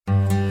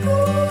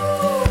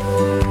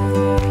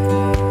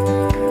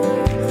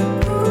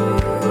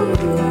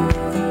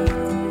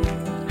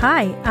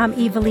Hi, I'm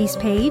Evilise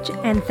Page,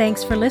 and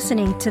thanks for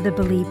listening to the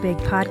Believe Big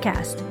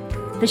podcast,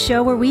 the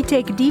show where we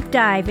take a deep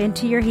dive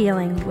into your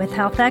healing with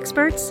health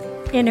experts,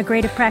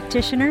 integrative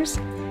practitioners,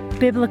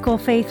 biblical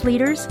faith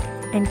leaders,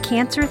 and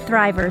cancer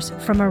thrivers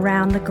from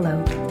around the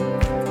globe.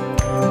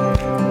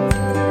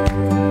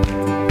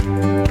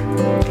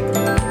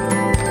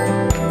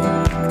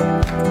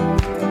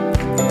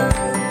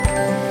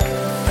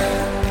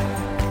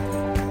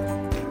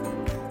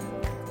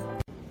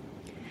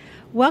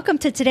 Welcome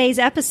to today's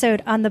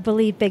episode on the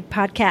Believe Big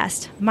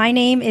podcast. My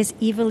name is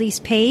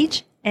Evilise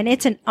Page, and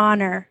it's an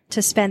honor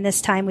to spend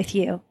this time with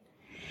you.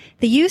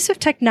 The use of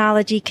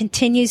technology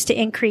continues to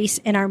increase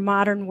in our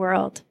modern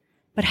world,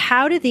 but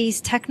how do these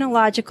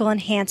technological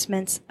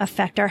enhancements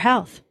affect our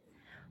health?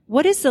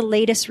 What is the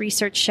latest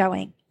research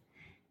showing?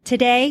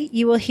 Today,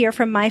 you will hear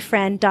from my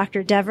friend,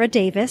 Dr. Devra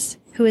Davis,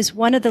 who is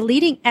one of the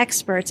leading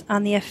experts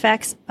on the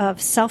effects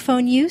of cell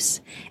phone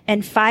use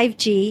and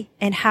 5G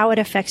and how it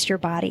affects your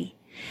body.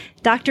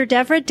 Dr.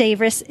 Devra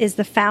Davis is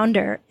the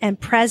founder and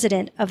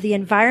president of the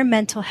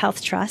Environmental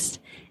Health Trust,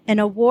 an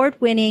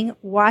award-winning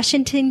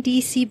Washington,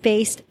 D.C.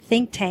 based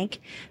think tank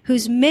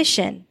whose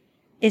mission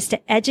is to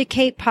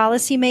educate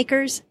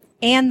policymakers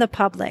and the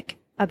public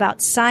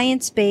about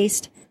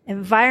science-based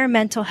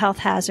environmental health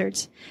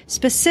hazards,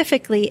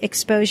 specifically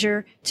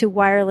exposure to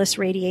wireless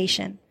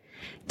radiation.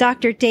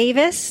 Dr.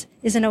 Davis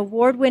is an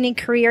award-winning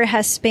career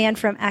has spanned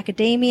from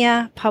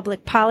academia,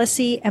 public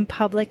policy, and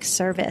public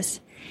service.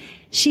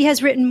 She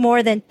has written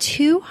more than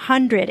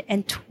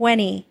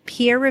 220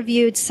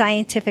 peer-reviewed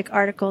scientific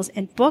articles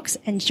in books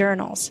and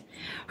journals.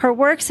 Her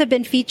works have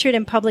been featured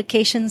in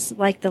publications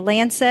like The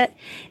Lancet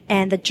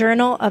and the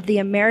Journal of the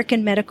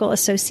American Medical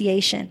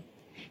Association.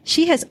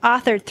 She has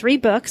authored 3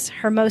 books,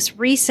 her most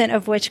recent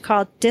of which,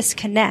 called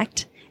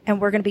Disconnect, and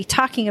we're going to be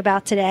talking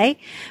about today,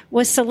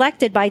 was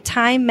selected by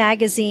Time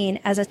magazine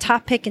as a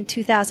top pick in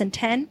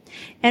 2010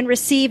 and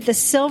received the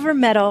silver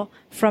medal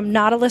from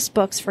Nautilus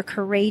Books for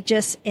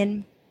courageous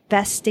investigation.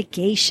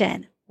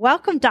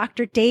 Welcome,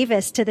 Dr.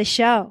 Davis, to the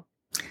show.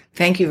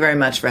 Thank you very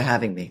much for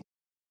having me.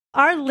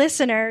 Our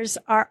listeners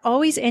are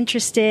always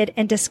interested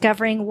in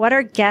discovering what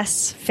our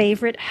guests'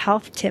 favorite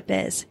health tip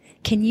is.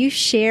 Can you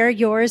share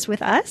yours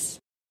with us?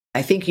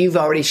 I think you've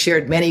already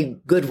shared many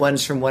good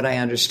ones from what I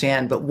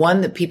understand, but one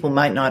that people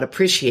might not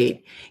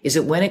appreciate is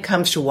that when it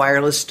comes to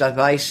wireless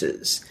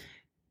devices,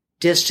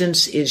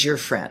 distance is your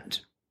friend.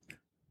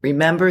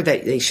 Remember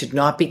that they should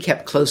not be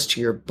kept close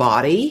to your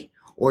body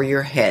or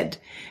your head.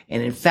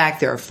 And in fact,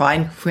 there are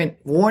fine print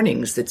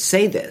warnings that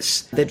say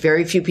this, that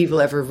very few people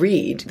ever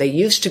read. They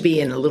used to be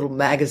in a little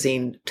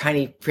magazine,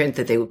 tiny print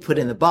that they would put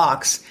in the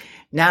box.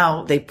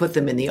 Now they put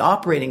them in the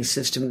operating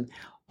system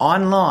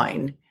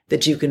online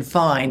that you can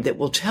find that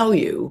will tell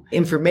you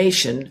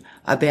information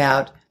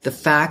about the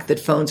fact that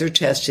phones are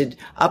tested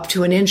up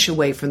to an inch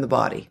away from the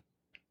body.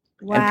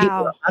 Wow. And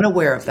people are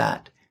unaware of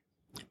that.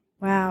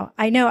 Wow.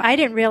 I know I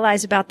didn't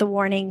realize about the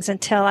warnings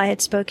until I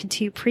had spoken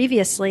to you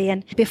previously.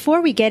 And before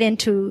we get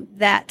into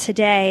that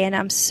today, and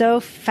I'm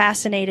so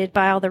fascinated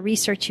by all the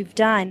research you've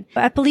done,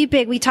 at Believe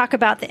Big, we talk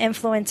about the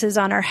influences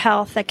on our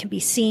health that can be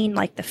seen,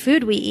 like the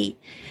food we eat.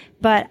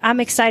 But I'm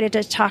excited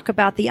to talk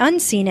about the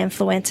unseen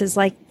influences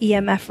like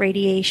EMF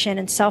radiation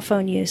and cell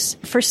phone use.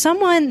 For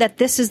someone that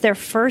this is their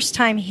first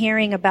time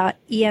hearing about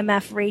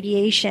EMF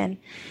radiation,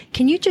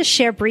 can you just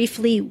share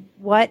briefly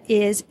what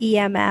is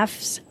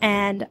EMFs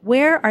and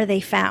where are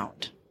they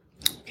found?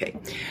 Okay.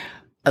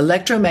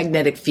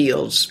 Electromagnetic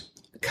fields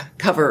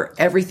cover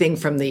everything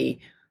from the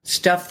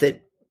stuff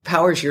that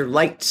powers your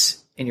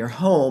lights in your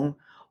home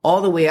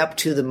all the way up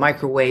to the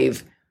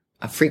microwave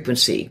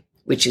frequency,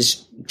 which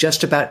is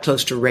just about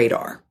close to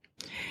radar.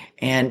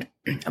 And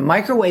a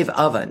microwave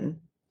oven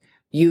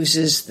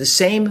uses the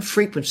same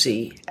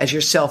frequency as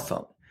your cell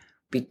phone,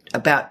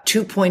 about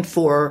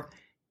 2.4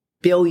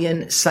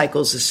 billion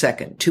cycles a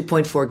second,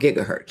 2.4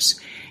 gigahertz.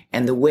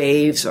 And the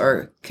waves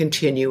are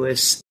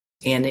continuous,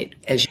 and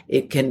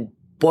it can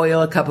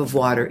boil a cup of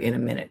water in a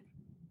minute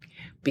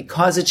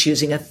because it's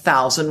using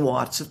 1,000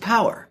 watts of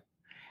power.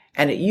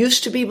 And it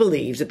used to be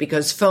believed that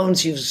because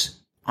phones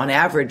use, on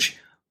average,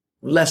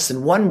 less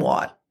than 1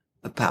 watt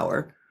of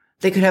power,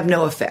 they could have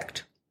no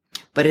effect.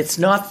 But it's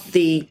not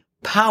the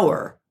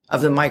power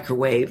of the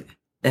microwave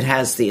that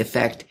has the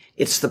effect,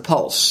 it's the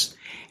pulse.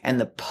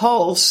 And the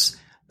pulse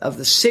of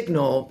the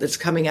signal that's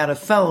coming out of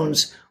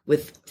phones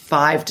with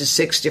 5 to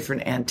 6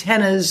 different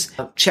antennas,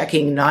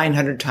 checking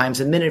 900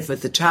 times a minute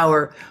with the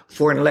tower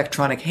for an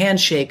electronic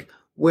handshake.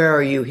 Where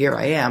are you? Here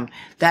I am.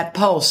 That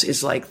pulse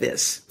is like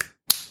this.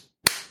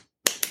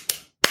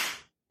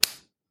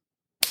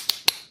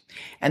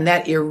 And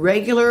that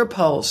irregular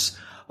pulse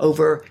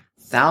over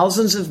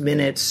thousands of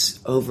minutes,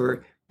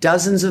 over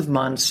dozens of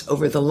months,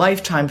 over the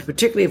lifetime,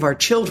 particularly of our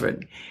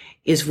children,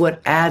 is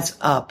what adds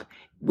up,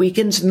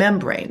 weakens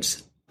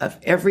membranes of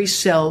every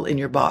cell in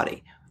your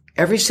body.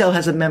 Every cell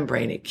has a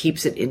membrane. It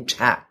keeps it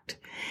intact.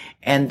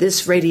 And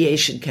this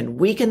radiation can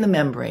weaken the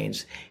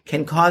membranes,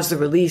 can cause the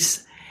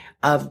release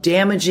of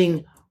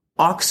damaging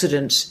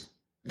oxidants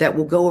that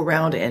will go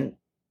around and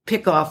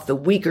pick off the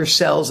weaker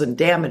cells and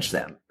damage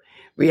them,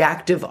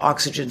 reactive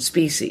oxygen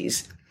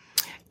species,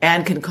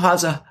 and can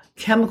cause a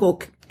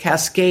chemical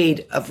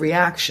cascade of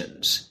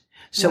reactions.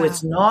 So Wow.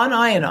 It's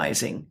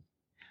non-ionizing,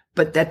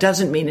 but that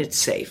doesn't mean it's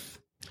safe.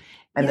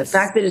 And Yes. the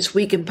fact that it's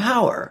weak in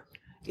power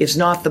is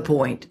not the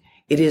point.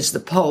 It is the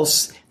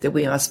pulse that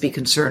we must be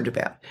concerned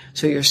about.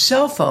 So your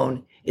cell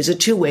phone is a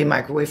two-way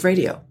microwave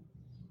radio.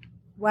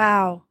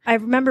 Wow. I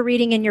remember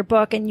reading in your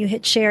book, and you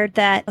had shared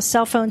that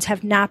cell phones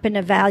have not been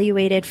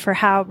evaluated for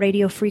how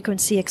radio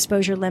frequency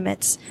exposure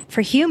limits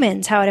for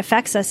humans, how it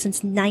affects us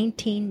since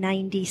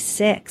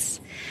 1996.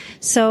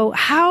 So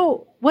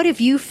what have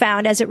you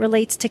found as it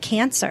relates to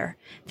cancer,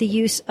 the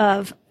use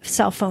of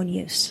cell phone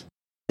use?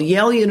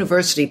 Yale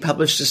University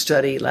published a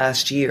study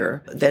last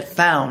year that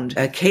found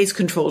a case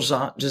control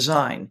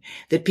design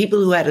that people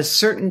who had a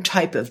certain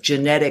type of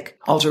genetic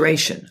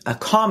alteration, a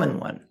common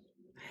one,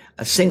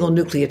 a single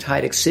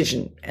nucleotide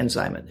excision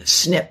enzyme, a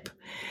SNP,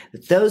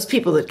 those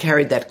people that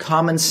carried that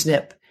common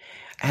SNP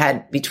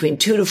had between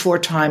 2 to 4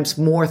 times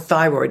more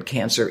thyroid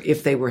cancer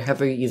if they were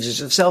heavy users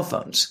of cell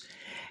phones.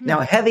 Now,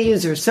 a heavy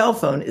user of cell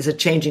phone is a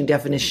changing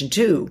definition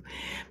too,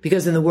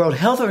 because in the World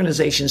Health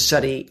Organization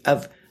study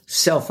of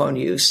cell phone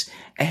use,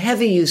 a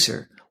heavy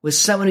user was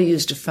someone who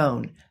used a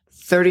phone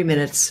 30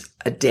 minutes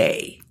a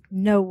day.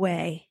 No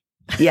way.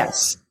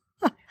 Yes.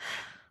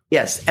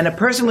 Yes. And a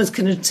person was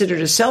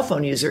considered a cell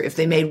phone user if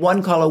they made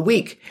one call a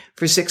week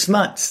for 6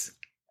 months.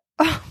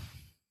 Oh,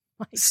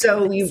 my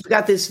So goodness. you've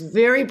got this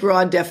very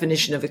broad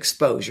definition of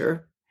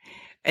exposure.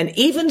 And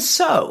even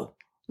so,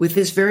 with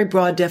this very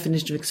broad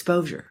definition of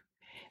exposure,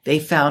 they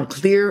found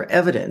clear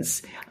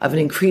evidence of an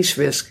increased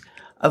risk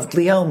of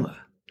glioma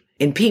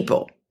in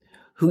people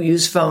who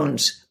use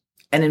phones.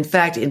 And in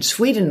fact, in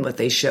Sweden, what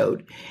they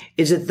showed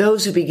is that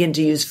those who begin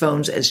to use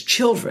phones as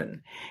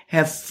children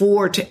have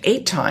 4 to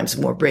 8 times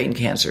more brain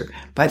cancer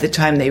by the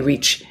time they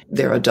reach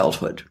their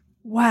adulthood.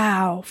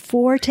 Wow.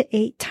 4 to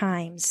 8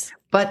 times.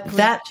 But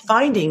that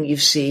finding, you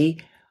see,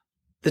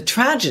 the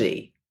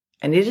tragedy,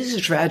 and it is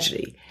a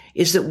tragedy,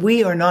 is that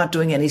we are not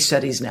doing any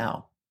studies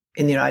now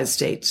in the United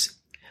States.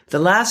 The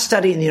last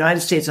study in the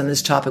United States on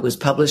this topic was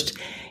published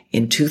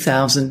in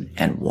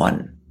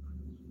 2001.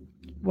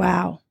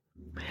 Wow.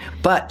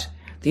 But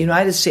the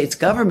United States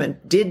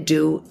government did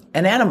do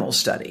an animal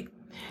study.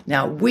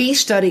 Now, we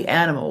study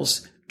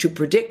animals to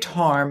predict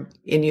harm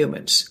in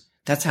humans.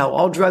 That's how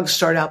all drugs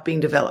start out being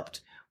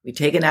developed. We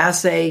take an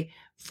assay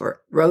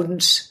for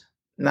rodents,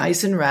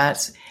 mice, and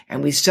rats,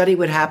 and we study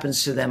what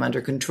happens to them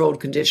under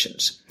controlled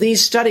conditions.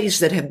 These studies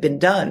that have been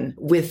done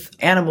with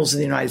animals in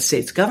the United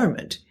States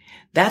government,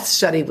 that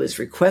study was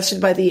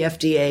requested by the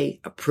FDA,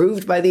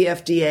 approved by the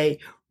FDA,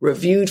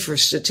 reviewed for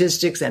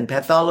statistics and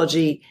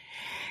pathology,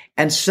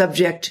 and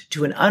subject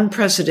to an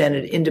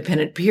unprecedented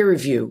independent peer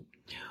review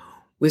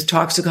with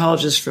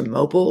toxicologists from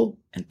Mobile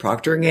and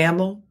Procter &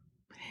 Gamble.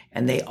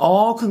 And they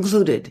all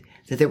concluded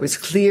that there was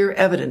clear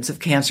evidence of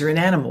cancer in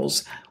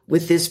animals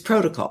with this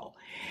protocol.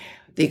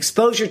 The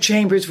exposure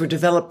chambers were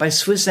developed by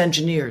Swiss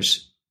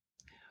engineers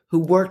who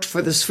worked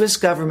for the Swiss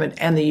government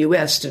and the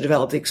U.S. to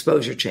develop the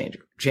exposure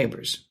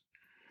chambers.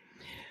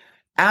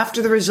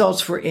 After the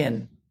results were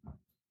in,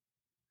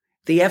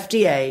 the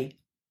FDA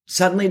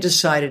suddenly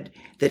decided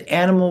that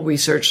animal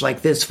research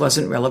like this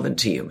wasn't relevant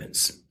to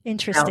humans.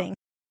 Interesting.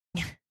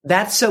 Now,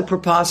 that's so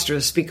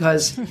preposterous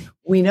because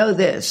we know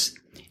this.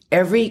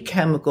 Every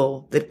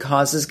chemical that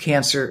causes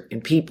cancer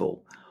in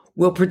people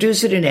will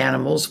produce it in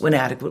animals when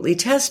adequately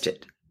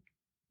tested.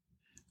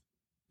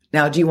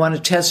 Now, do you want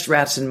to test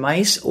rats and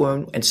mice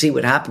and see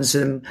what happens to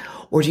them?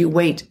 Or do you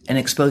wait and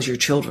expose your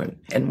children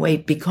and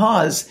wait?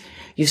 Because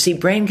you see,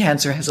 brain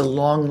cancer has a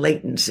long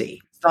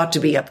latency, thought to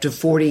be up to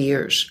 40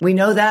 years. We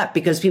know that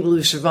because people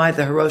who survived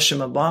the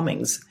Hiroshima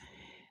bombings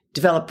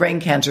develop brain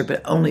cancer,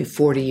 but only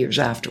 40 years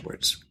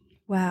afterwards.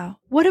 Wow.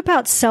 What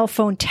about cell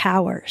phone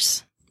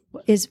towers?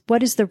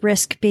 What is the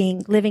risk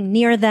living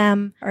near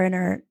them or in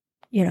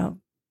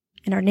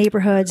our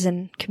neighborhoods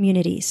and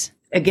communities?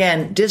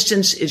 Again,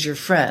 distance is your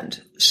friend.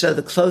 So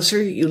the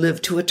closer you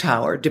live to a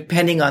tower,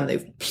 depending on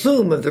the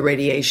plume of the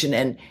radiation,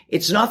 and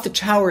it's not the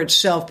tower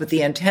itself, but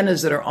the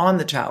antennas that are on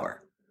the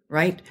tower,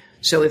 right?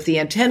 So if the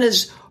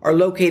antennas are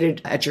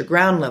located at your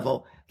ground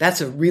level,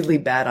 that's a really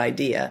bad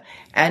idea.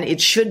 And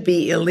it should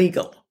be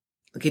illegal.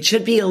 Like, it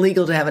should be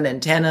illegal to have an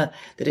antenna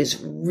that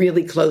is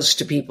really close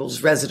to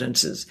people's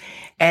residences.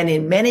 And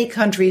in many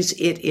countries,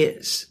 it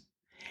is.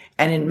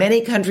 And in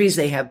many countries,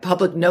 they have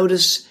public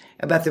notice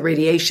about the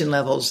radiation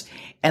levels,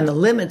 and the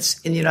limits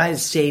in the United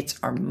States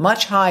are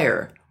much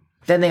higher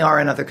than they are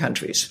in other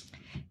countries.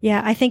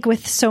 Yeah, I think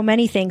with so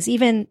many things,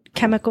 even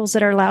chemicals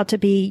that are allowed to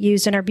be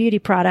used in our beauty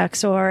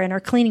products or in our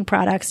cleaning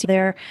products,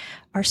 there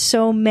are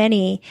so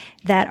many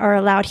that are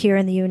allowed here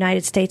in the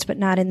United States, but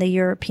not in the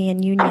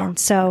European Union.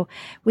 So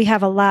we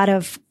have a lot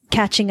of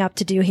catching up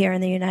to do here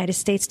in the United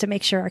States to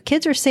make sure our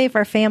kids are safe,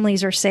 our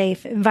families are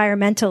safe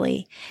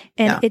environmentally.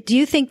 And do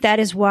you think that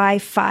is why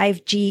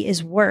 5G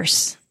is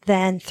worse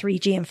than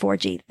 3G and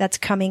 4G that's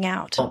coming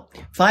out? Well,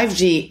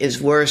 5G is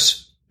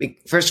worse.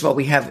 First of all,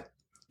 we have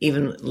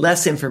even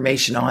less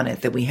information on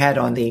it than we had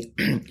on the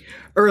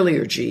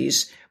earlier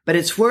Gs, but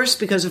it's worse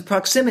because of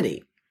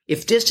proximity.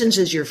 If distance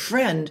is your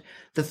friend,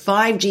 the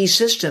 5G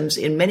systems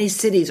in many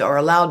cities are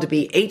allowed to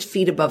be 8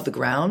 feet above the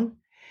ground,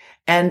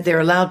 and they're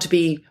allowed to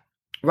be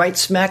right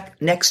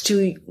smack next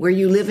to where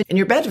you live in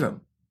your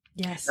bedroom.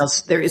 Yes. Now,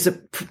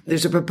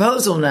 there's a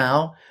proposal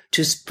now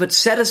to put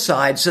set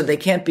aside so they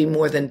can't be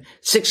more than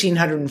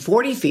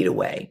 1,640 feet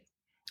away,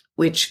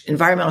 which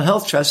Environmental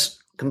Health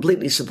Trust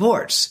completely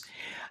supports.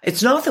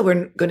 It's not that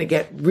we're going to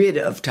get rid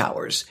of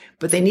towers,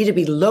 but they need to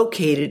be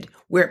located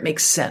where it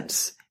makes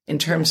sense in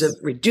terms of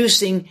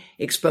reducing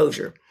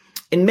exposure.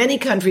 In many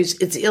countries,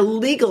 it's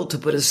illegal to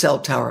put a cell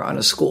tower on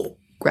a school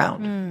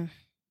ground.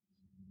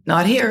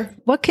 Not here.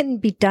 What can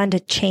be done to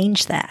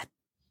change that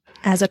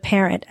as a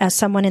parent, as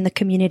someone in the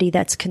community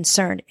that's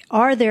concerned?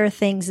 Are there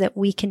things that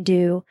we can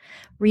do,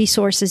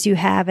 resources you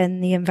have in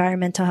the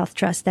Environmental Health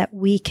Trust that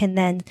we can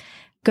then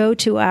go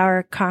to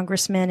our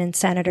congressmen and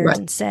senators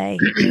and say,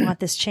 we want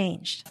this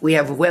changed? We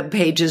have web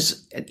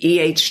pages at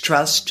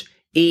ehtrust.org.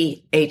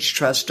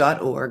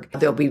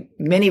 There'll be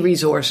many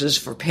resources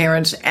for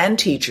parents and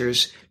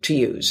teachers to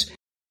use.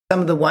 Some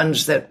of the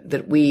ones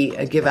that we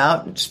give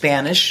out in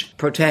Spanish,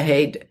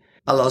 Protege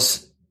a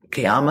los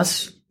que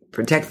amas,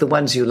 protect the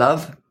ones you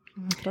love.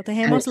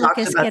 Protegemos lo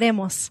que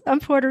queremos. I'm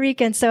Puerto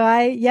Rican, so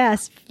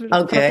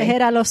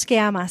proteger a los que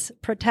amas,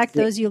 protect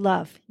those you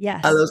love.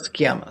 Yes. A los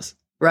que amas.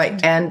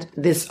 Right. And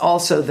this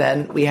also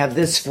then, we have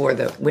this for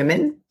the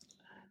women.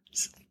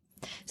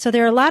 So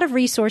there are a lot of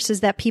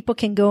resources that people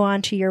can go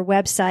onto your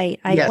website.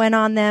 I went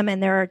on them,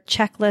 and there are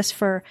checklists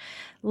for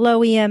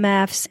low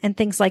EMFs and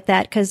things like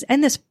that. Because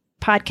in this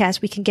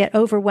podcast, we can get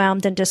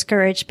overwhelmed and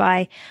discouraged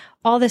by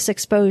all this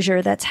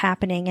exposure that's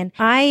happening. And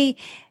I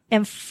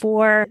am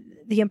for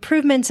the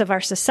improvements of our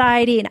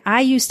society, and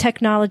I use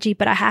technology,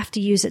 but I have to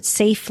use it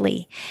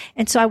safely.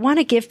 And so I want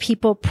to give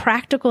people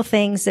practical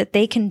things that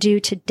they can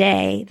do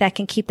today that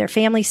can keep their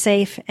family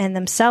safe and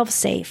themselves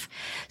safe.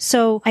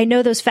 So I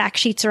know those fact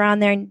sheets are on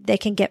there and they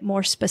can get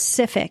more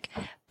specific,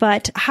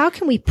 but how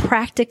can we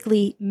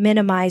practically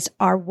minimize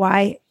our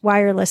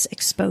wireless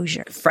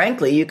exposure?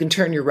 Frankly, you can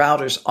turn your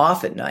routers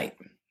off at night,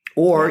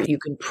 or you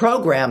can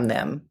program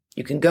them.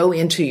 You can go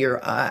into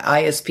your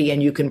ISP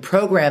and you can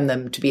program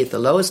them to be at the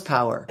lowest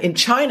power. In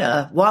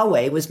China,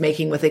 Huawei was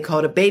making what they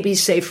called a baby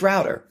safe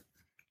router.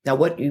 Now,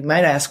 what you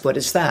might ask, what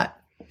is that?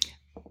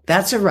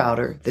 That's a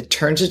router that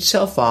turns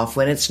itself off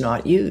when it's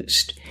not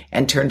used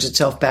and turns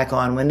itself back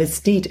on when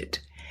it's needed.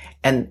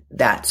 And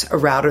that's a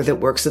router that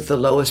works at the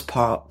lowest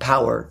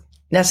power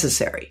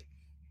necessary.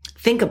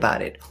 Think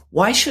about it.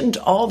 Why shouldn't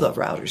all the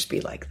routers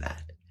be like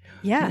that?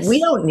 Yes. We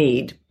don't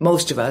need,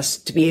 most of us,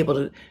 to be able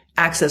to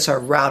access our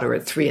router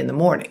at 3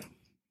 a.m.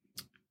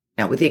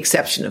 Now, with the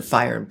exception of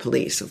fire and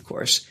police, of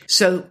course.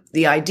 So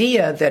the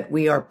idea that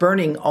we are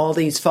burning all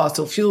these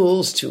fossil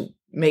fuels to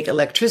make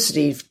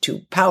electricity to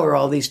power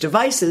all these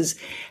devices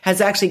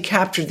has actually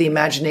captured the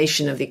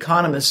imagination of the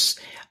economists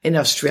in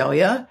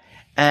Australia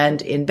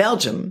and in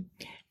Belgium.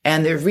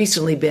 And there have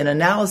recently been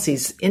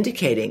analyses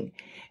indicating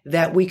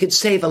that we could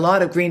save a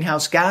lot of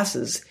greenhouse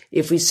gases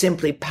if we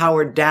simply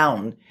powered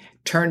down,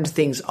 turned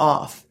things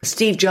off.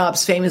 Steve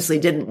Jobs famously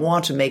didn't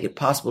want to make it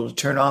possible to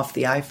turn off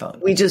the iPhone.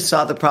 We just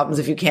saw the problems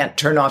if you can't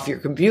turn off your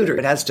computer.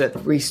 It has to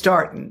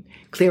restart and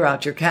clear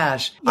out your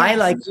cache. Yes. I,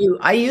 like you,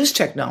 I use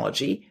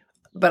technology,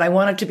 but I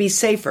want it to be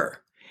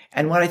safer.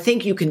 And what I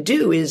think you can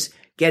do is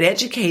get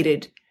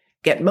educated,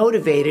 get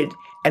motivated,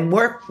 and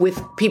work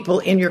with people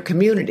in your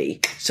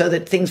community so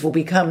that things will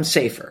become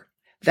safer.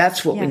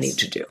 That's what we need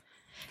to do.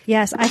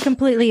 Yes, I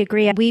completely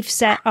agree. We've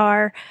set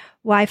our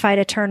Wi-Fi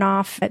to turn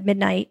off at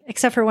midnight,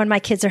 except for when my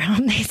kids are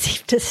home. They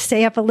seem to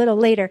stay up a little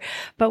later,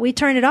 but we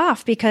turn it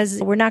off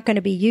because we're not going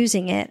to be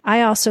using it.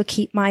 I also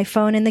keep my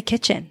phone in the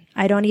kitchen.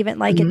 I don't even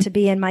like it to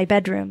be in my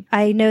bedroom.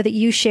 I know that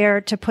you share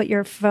to put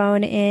your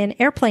phone in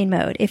airplane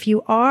mode if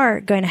you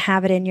are going to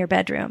have it in your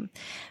bedroom.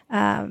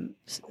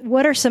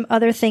 What are some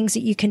other things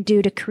that you can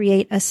do to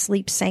create a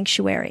sleep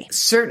sanctuary?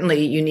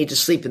 Certainly, you need to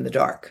sleep in the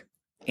dark.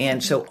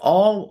 And so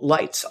all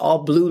lights,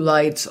 all blue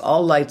lights,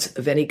 all lights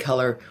of any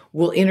color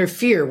will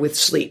interfere with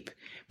sleep,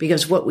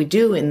 because what we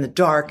do in the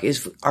dark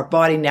is our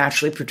body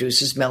naturally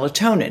produces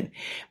melatonin.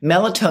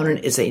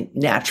 Melatonin is a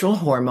natural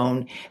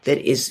hormone that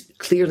is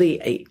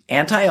clearly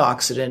an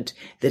antioxidant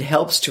that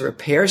helps to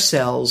repair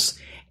cells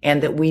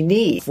and that we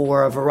need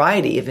for a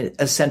variety of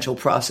essential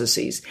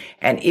processes.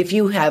 And if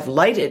you have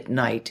light at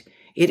night,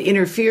 it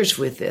interferes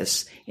with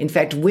this. In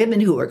fact,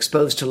 women who are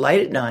exposed to light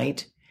at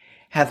night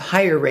have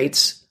higher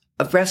rates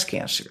of breast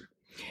cancer.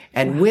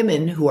 And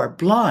women who are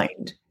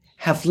blind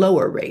have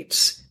lower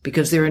rates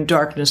because they're in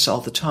darkness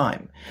all the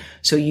time.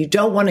 So you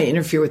don't want to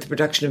interfere with the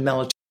production of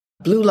melatonin.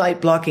 Blue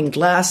light blocking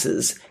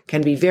glasses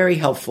can be very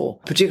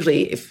helpful,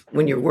 particularly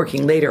when you're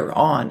working later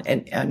on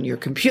and your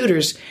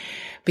computers,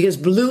 because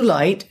blue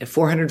light at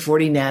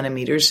 440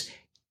 nanometers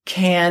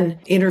can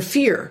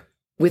interfere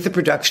with the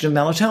production of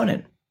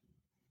melatonin.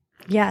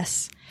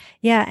 Yes.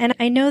 Yeah. And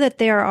I know that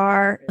there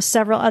are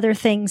several other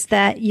things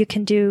that you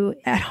can do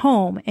at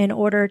home in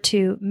order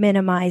to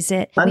minimize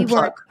it.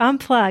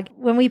 Unplug.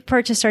 When we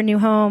purchased our new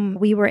home,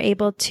 we were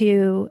able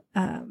to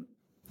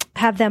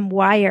have them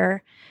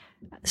wire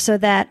so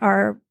that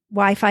our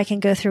Wi-Fi can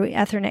go through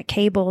Ethernet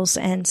cables.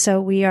 And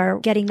so we are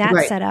getting that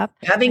set up.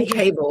 Having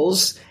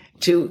cables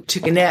to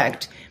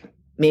connect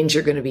means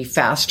you're going to be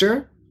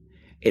faster.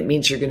 It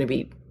means you're going to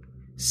be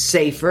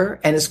safer,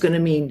 and it's going to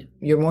mean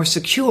you're more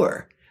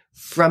secure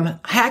from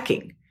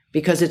hacking,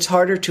 because it's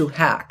harder to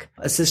hack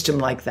a system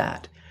like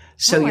that.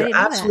 So you're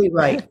absolutely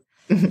right.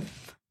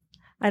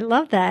 I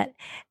love that.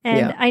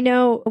 And I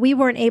know we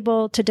weren't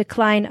able to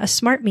decline a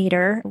smart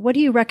meter. What do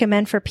you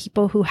recommend for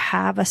people who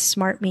have a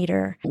smart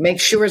meter? Make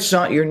sure it's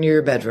not near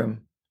your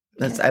bedroom.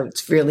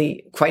 It's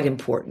really quite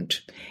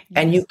important.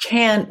 And you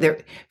can,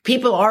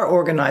 people are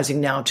organizing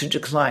now to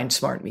decline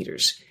smart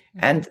meters.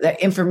 And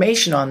the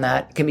information on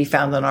that can be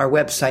found on our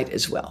website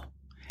as well.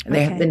 And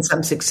there have been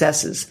some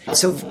successes.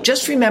 So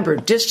just remember,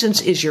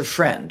 distance is your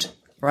friend,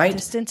 right?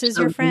 Distance is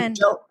your friend.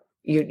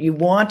 You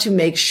want to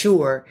make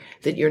sure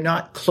that you're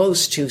not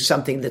close to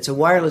something that's a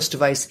wireless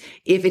device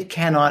if it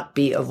cannot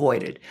be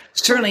avoided.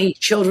 Certainly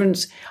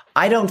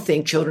I don't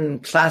think children in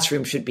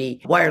classrooms should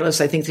be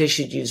wireless. I think they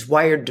should use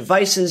wired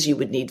devices. You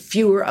would need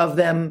fewer of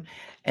them.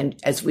 And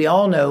as we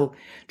all know,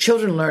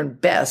 children learn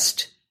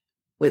best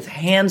with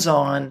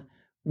hands-on,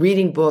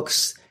 reading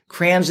books,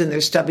 crayons in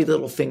their stubby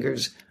little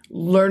fingers,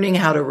 learning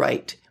how to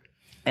write.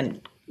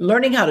 And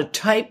learning how to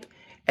type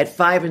at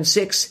 5 and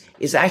 6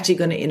 is actually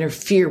going to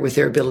interfere with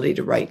their ability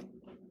to write.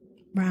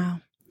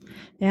 Wow.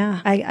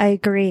 Yeah, I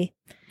agree.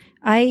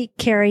 I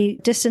carry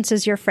distance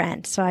is your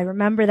friend. So I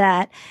remember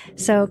that.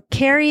 So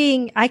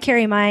I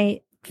carry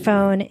my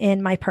phone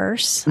in my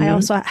purse. I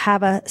also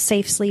have a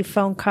safe sleeve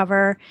phone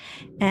cover,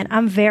 and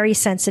I'm very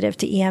sensitive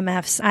to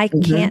EMFs. I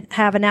can't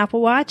have an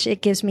Apple Watch.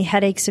 It gives me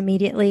headaches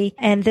immediately.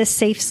 And this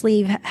safe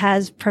sleeve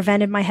has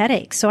prevented my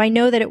headaches. So I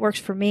know that it works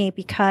for me,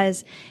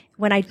 because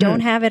when I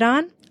don't have it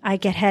on, I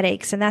get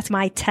headaches. And that's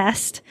my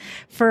test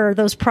for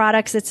those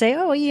products that say,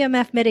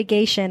 EMF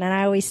mitigation. And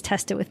I always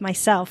test it with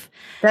myself.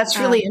 That's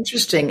really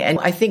interesting. And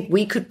I think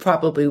we could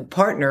probably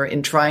partner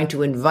in trying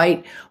to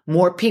invite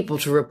more people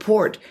to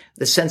report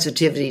the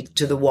sensitivity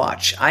to the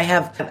watch. I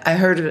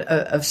heard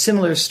a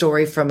similar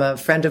story from a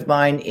friend of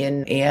mine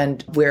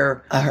and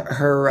where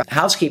her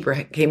housekeeper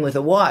came with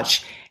a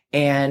watch,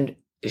 and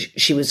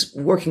she was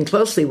working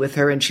closely with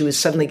her, and she was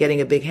suddenly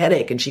getting a big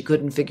headache, and she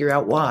couldn't figure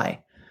out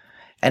why.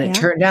 And it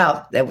turned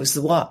out that was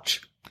the watch.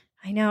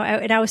 I know.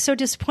 And I was so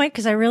disappointed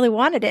because I really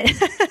wanted it.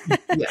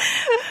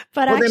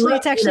 But actually,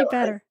 it's actually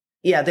better.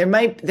 Yeah, there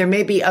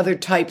may be other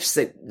types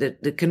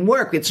that can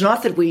work. It's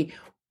not that we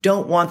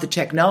don't want the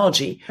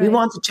technology. Right. We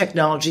want the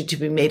technology to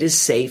be made as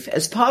safe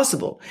as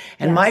possible.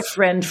 And my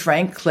friend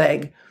Frank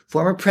Clegg,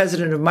 former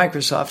president of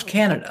Microsoft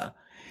Canada,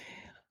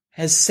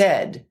 has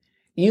said,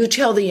 you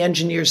tell the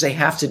engineers they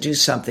have to do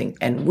something,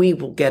 and we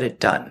will get it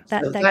done.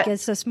 That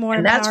gives us more empowerment.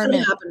 And that's going to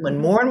happen when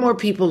more and more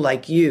people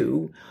like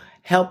you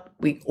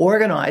we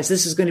organize.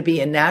 This is going to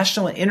be a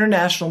national and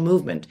international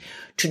movement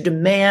to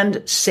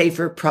demand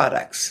safer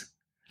products.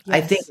 Yes.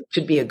 I think it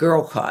should be a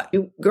girl caught.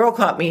 Girl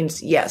caught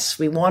means, yes,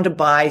 we want to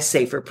buy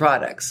safer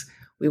products.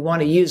 We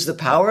want to use the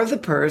power of the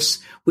purse,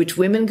 which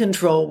women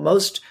control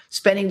most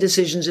spending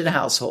decisions in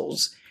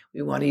households.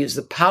 We want to use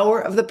the power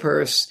of the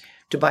purse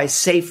to buy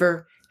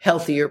safer,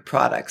 healthier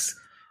products,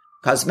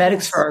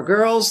 cosmetics for our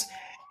girls,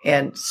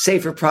 and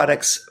safer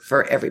products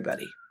for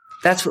everybody.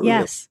 That's what we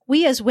do.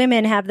 We as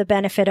women have the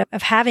benefit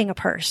of having a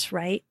purse,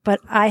 right? But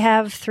I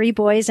have 3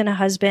 boys and a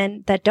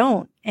husband that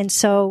don't. And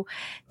so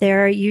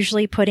they're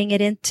usually putting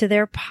it into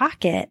their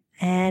pocket.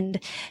 And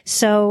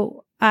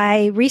so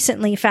I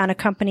recently found a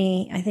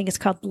company, I think it's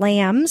called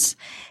Lambs,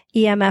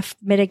 EMF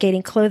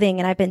mitigating clothing,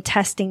 and I've been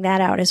testing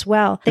that out as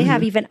well. They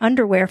have even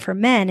underwear for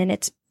men, and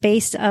it's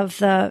based of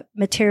the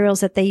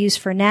materials that they use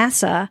for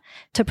NASA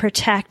to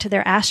protect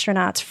their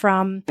astronauts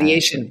from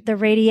the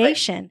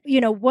radiation. Right.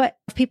 You know, what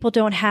if people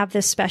don't have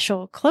this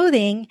special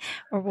clothing,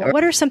 or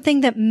what are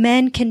something that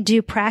men can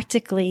do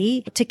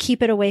practically to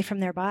keep it away from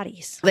their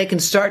bodies? They can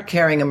start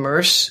carrying a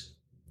purse.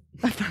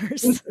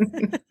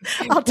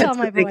 I'll tell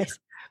my boys.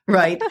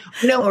 Right.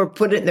 Or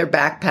put it in their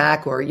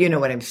backpack, or you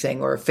know what I'm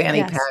saying, or a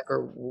fanny pack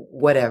or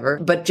whatever.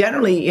 But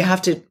generally you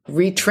have to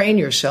retrain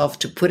yourself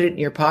to put it in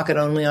your pocket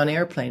only on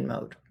airplane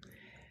mode.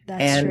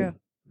 That's true.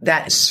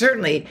 That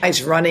certainly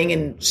is running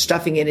and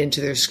stuffing it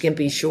into their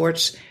skimpy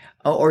shorts,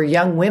 or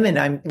young women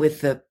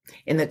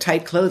in the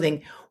tight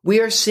clothing.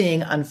 We are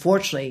seeing,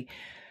 unfortunately,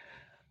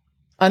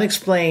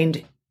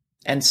 unexplained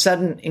and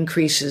sudden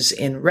increases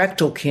in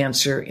rectal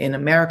cancer in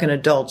American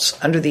adults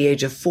under the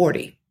age of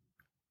 40.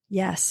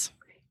 Yes.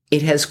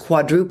 It has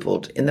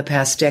quadrupled in the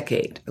past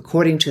decade,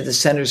 according to the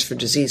Centers for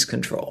Disease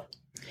Control.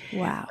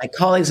 Wow. My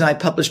colleagues and I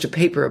published a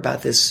paper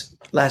about this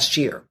last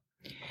year.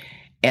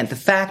 And the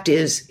fact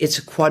is, it's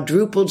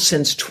quadrupled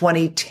since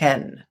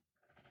 2010.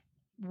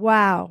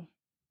 Wow.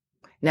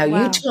 Now,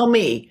 you tell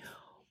me,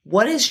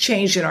 what has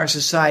changed in our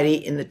society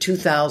in the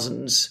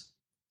 2000s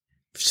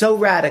so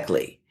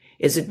radically?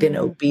 Has it been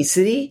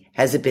obesity?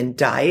 Has it been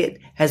diet?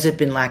 Has it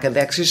been lack of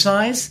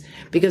exercise?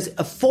 Because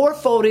a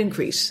fourfold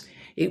increase.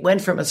 It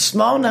went from a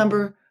small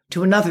number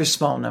to another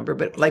small number,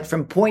 but like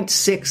from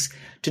 0.6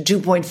 to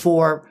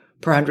 2.4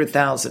 per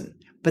 100,000.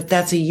 But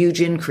that's a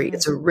huge increase.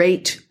 It's a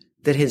rate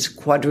that has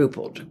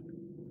quadrupled.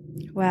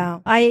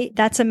 Wow.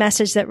 That's a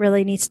message that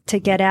really needs to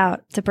get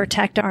out to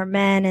protect our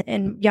men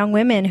and young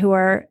women who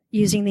are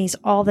using these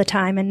all the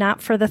time, and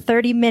not for the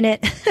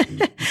 30-minute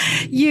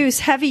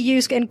heavy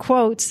use in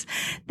quotes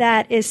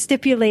that is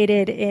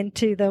stipulated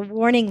into the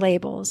warning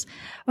labels.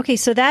 Okay.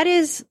 So that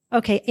is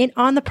okay.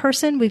 On the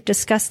person, we've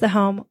discussed the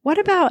home. What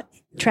about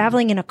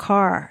traveling in a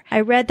car?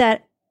 I read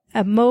that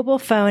a mobile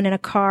phone in a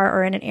car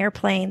or in an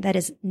airplane that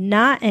is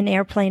not in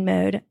airplane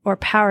mode or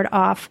powered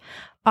off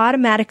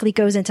automatically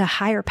goes into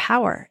higher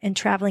power in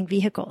traveling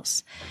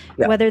vehicles,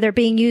 whether they're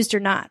being used or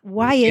not.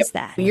 Why is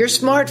that? Your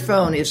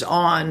smartphone is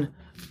on,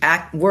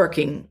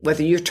 working,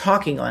 whether you're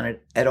talking on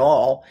it at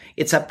all.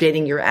 It's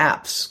updating your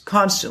apps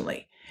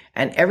constantly.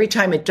 And every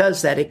time it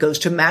does that, it goes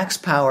to max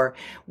power.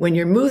 When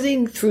you're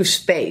moving through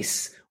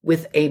space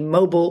with a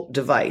mobile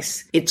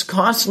device, it's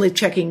constantly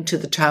checking to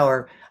the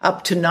tower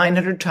up to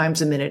 900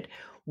 times a minute.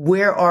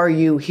 Where are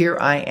you? Here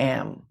I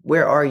am.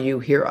 Where are you?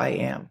 Here I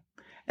am.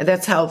 And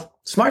that's how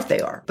smart they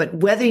are. But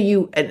whether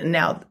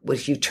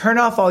if you turn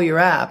off all your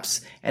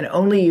apps and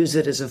only use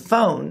it as a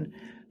phone,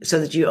 so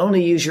that you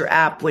only use your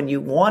app when you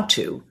want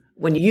to,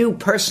 when you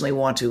personally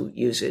want to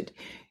use it,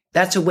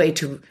 that's a way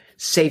to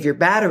save your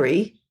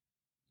battery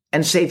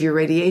and save your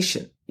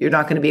radiation. You're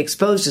not going to be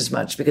exposed as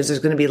much because there's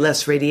going to be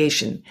less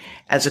radiation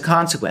as a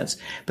consequence.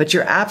 But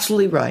you're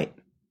absolutely right.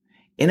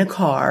 In a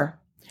car,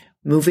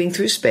 moving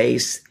through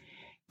space,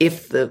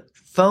 if the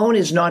phone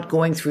is not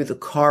going through the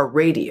car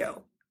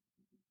radio,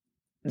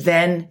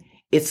 then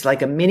it's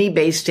like a mini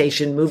base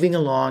station moving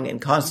along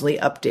and constantly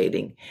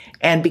updating.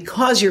 And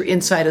because you're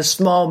inside a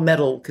small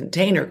metal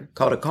container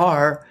called a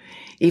car,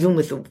 even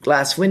with the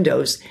glass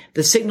windows,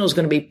 the signal is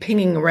going to be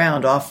pinging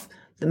around off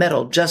the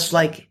metal, just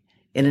like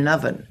in an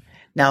oven.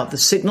 Now, the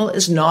signal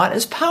is not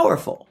as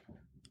powerful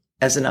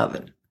as an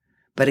oven.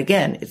 But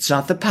again, it's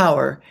not the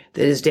power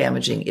that is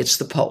damaging, it's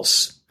the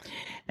pulse.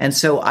 And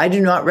so I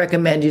do not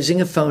recommend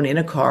using a phone in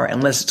a car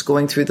unless it's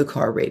going through the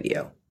car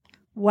radio.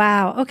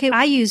 Wow. Okay.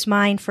 I use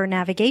mine for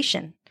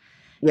navigation.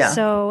 Yeah.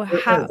 So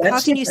how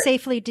can you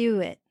safely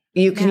do it?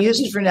 You can use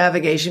it for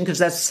navigation because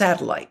that's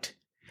satellite.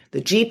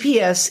 The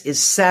GPS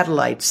is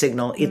satellite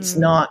signal. It's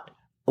not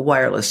a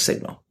wireless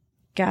signal.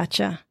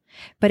 Gotcha.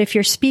 But if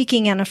you're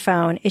speaking on a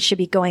phone, it should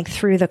be going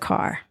through the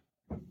car.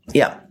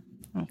 Yeah.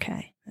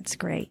 Okay. That's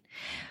great.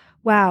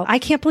 Wow. I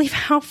can't believe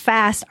how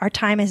fast our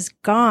time has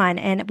gone,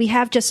 and we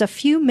have just a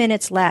few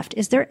minutes left.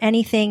 Is there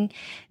anything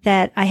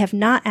that I have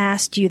not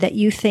asked you that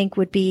you think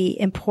would be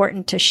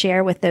important to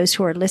share with those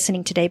who are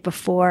listening today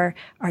before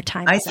our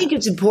time is up? I think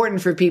it's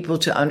important for people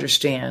to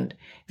understand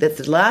that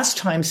the last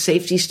time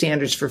safety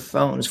standards for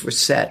phones were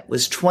set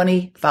was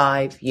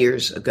 25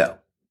 years ago.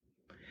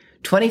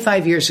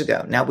 25 years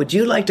ago. Now, would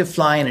you like to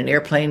fly in an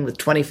airplane with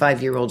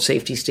 25-year-old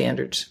safety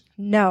standards?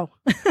 No.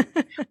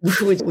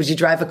 Would you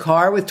drive a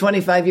car with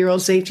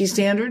 25-year-old safety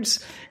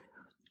standards?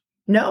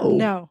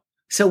 No.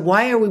 So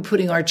why are we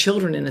putting our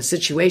children in a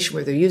situation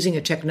where they're using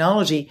a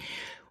technology?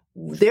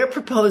 They're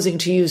proposing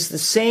to use the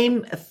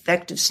same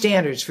effective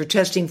standards for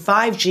testing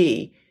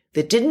 5G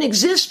that didn't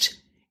exist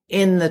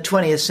in the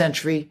 20th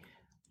century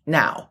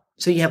now.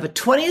 So you have a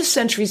 20th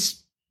century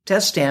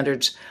test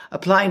standards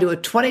applying to a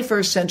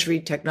 21st century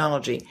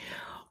technology.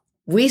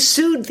 We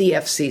sued the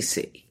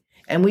FCC.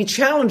 And we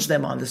challenged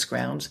them on this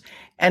grounds,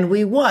 and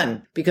we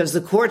won because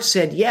the court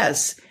said,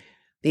 yes,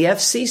 the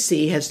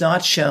FCC has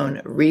not shown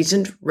a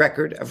reasoned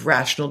record of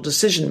rational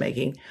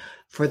decision-making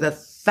for the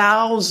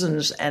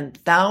thousands and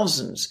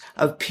thousands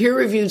of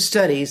peer-reviewed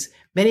studies,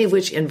 many of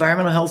which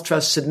Environmental Health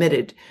Trust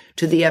submitted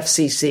to the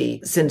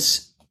FCC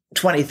since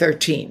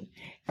 2013.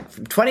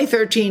 From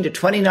 2013 to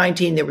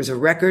 2019, there was a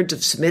record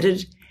of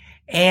submitted,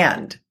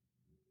 and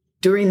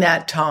during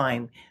that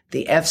time,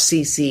 the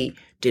FCC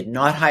did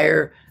not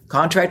hire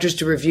contractors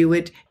to review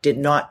it, did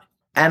not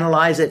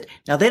analyze it.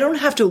 Now, they don't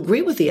have to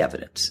agree with the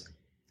evidence,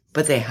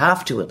 but they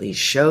have to at least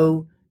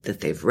show that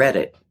they've read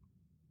it.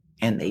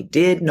 And they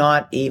did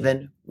not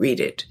even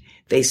read it.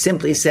 They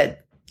simply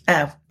said,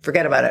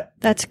 forget about it.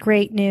 That's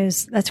great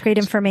news. That's great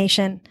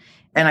information.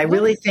 And I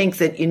really think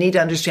that you need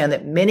to understand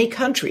that many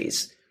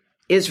countries,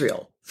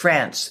 Israel,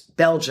 France,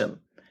 Belgium,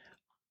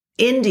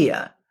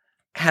 India,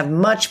 have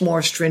much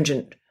more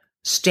stringent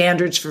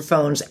standards for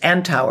phones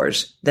and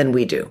towers than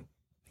we do.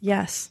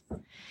 Yes.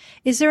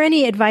 Is there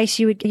any advice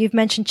you've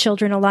mentioned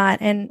children a lot,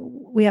 and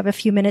we have a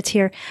few minutes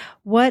here.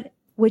 What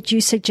would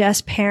you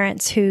suggest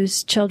parents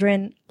whose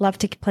children love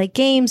to play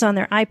games on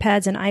their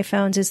iPads and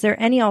iPhones? Is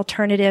there any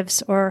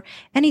alternatives or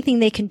anything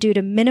they can do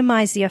to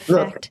minimize the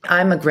effect? Look,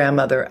 I'm a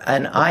grandmother,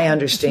 and I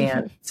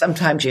understand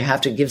sometimes you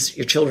have to give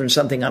your children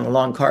something on a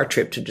long car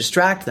trip to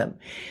distract them.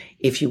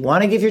 If you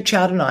want to give your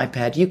child an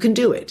iPad, you can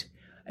do it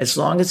as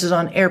long as it's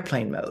on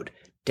airplane mode.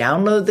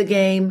 Download the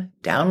game,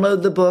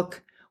 download the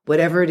book.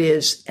 whatever it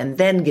is, and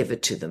then give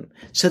it to them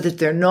so that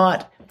they're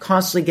not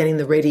constantly getting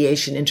the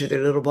radiation into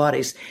their little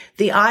bodies.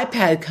 The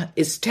iPad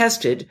is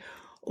tested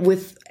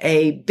with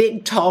a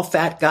big, tall,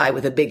 fat guy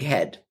with a big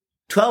head,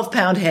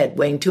 12-pound head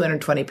weighing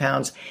 220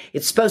 pounds.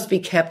 It's supposed to be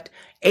kept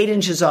 8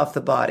 inches off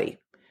the body.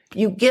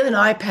 You give an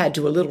iPad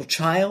to a little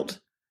child,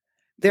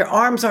 their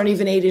arms aren't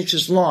even 8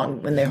 inches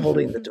long when they're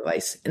holding the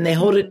device, and they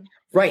hold it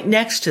right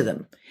next to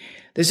them.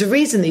 There's a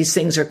reason these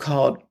things are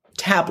called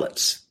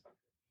tablets.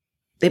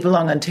 They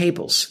belong on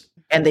tables,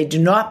 and they do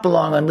not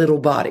belong on little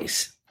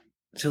bodies.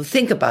 So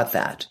think about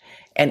that.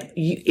 And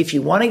if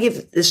you want to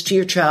give this to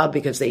your child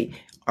because they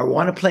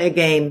want to play a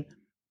game,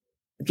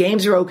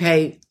 games are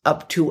okay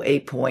up to a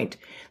point.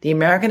 The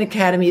American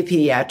Academy of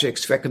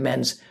Pediatrics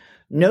recommends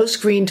no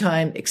screen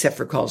time except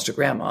for calls to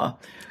grandma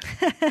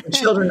for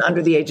children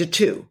under the age of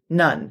 2,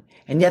 none.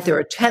 And yet there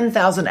are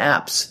 10,000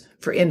 apps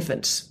for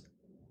infants.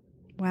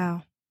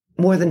 Wow.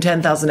 More than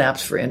 10,000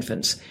 apps for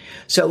infants.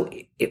 So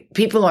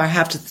people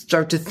have to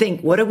start to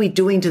think, what are we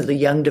doing to the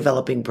young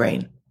developing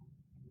brain?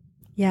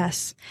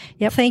 Yes.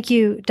 Yep. Thank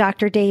you,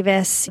 Dr.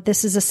 Davis.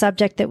 This is a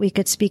subject that we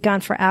could speak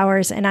on for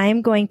hours, and I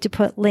am going to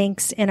put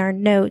links in our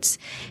notes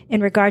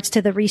in regards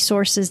to the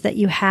resources that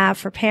you have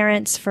for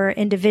parents, for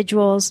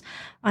individuals,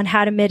 on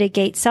how to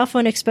mitigate cell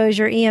phone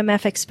exposure,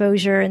 EMF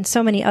exposure, and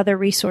so many other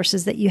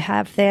resources that you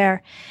have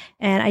there.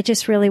 And I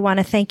just really want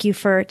to thank you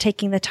for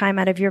taking the time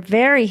out of your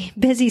very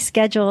busy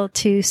schedule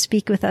to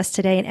speak with us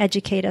today and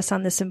educate us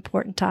on this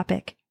important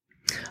topic.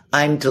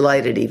 I'm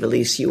delighted,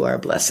 Evilise. You are a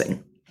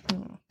blessing.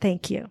 Oh,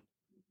 thank you.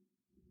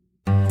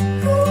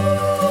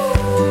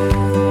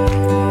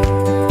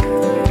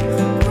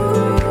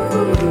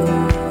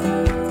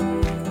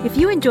 If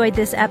you enjoyed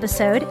this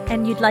episode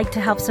and you'd like to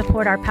help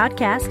support our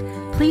podcast,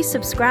 please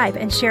subscribe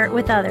and share it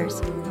with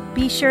others.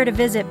 Be sure to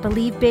visit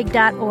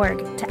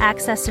BelieveBig.org to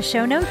access the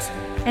show notes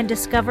and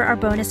discover our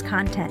bonus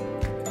content.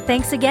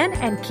 Thanks again,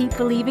 and keep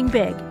believing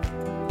big.